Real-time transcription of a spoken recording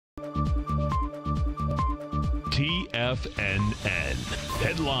TFNN.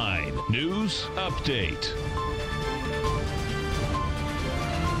 Headline News Update.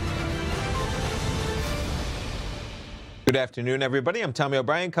 Good afternoon, everybody. I'm Tommy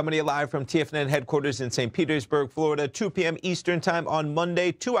O'Brien, coming to you live from TFNN headquarters in St. Petersburg, Florida, 2 p.m. Eastern time on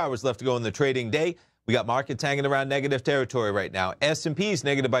Monday. 2 hours left to go in the trading day. We got markets hanging around negative territory right now. S&P is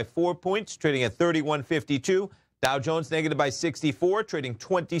negative by 4 points, trading at 3152. Dow Jones negative by 64, trading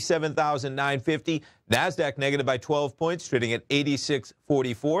 27,950. NASDAQ negative by 12 points, trading at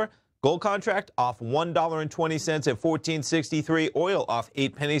 8644. Gold contract off $1.20 at 1463. Oil off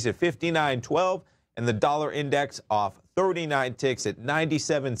 8 pennies at 59.12. And the dollar index off 39 ticks at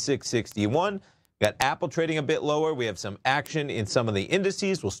 97,661. Got Apple trading a bit lower. We have some action in some of the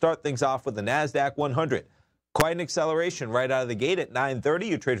indices. We'll start things off with the NASDAQ 100. Quite an acceleration right out of the gate at 9:30.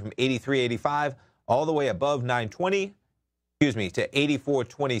 You trade from 83.85 all the way above 920, to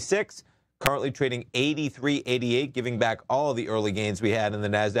 84.26. Currently trading 83.88, giving back all of the early gains we had in the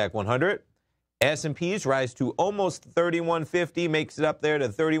NASDAQ 100. S&Ps rise to almost 31.50, makes it up there to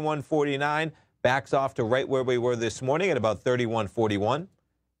 31.49. Backs off to right where we were this morning at about 31.41.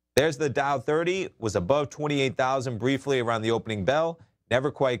 There's the Dow 30, was above 28,000 briefly around the opening bell.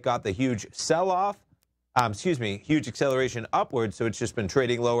 Never quite got the huge sell-off, huge acceleration upwards, so it's just been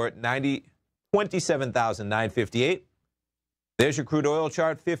trading lower at 27,958. There's your crude oil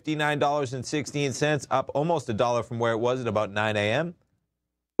chart, $59.16, up almost a dollar from where it was at about 9 a.m.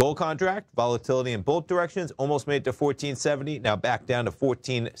 Gold contract, volatility in both directions, almost made it to 1470, now back down to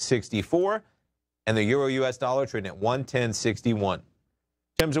 1464. And the euro-US dollar trading at 110.61. In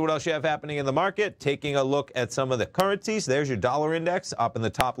terms of what else you have happening in the market, taking a look at some of the currencies. There's your dollar index up in the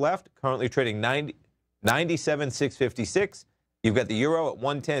top left, currently trading 97,656. You've got the euro at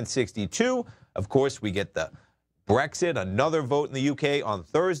 110.62. Of course, we get the Brexit, another vote in the UK on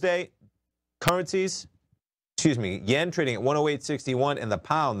Thursday. Currencies, yen trading at 108.61, and the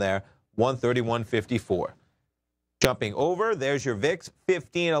pound there, 131.54. Jumping over, there's your VIX,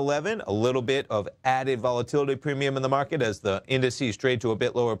 1511, a little bit of added volatility premium in the market as the indices trade to a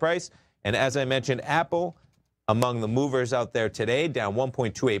bit lower price. And as I mentioned, Apple, among the movers out there today, down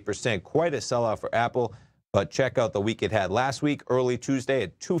 1.28%. Quite a sell-off for Apple, but check out the week it had last week, early Tuesday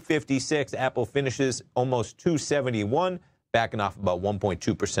at 256. Apple finishes almost 271, backing off about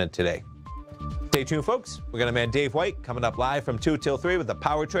 1.2% today. Stay tuned, folks. We got a man, Dave White, coming up live from 2 till 3 with the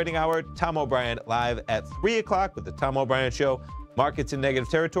Power Trading Hour. Tom O'Brien live at 3 o'clock with the Tom O'Brien Show. Markets in negative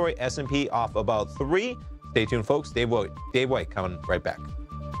territory. S&P off about 3. Stay tuned, folks. Dave White coming right back.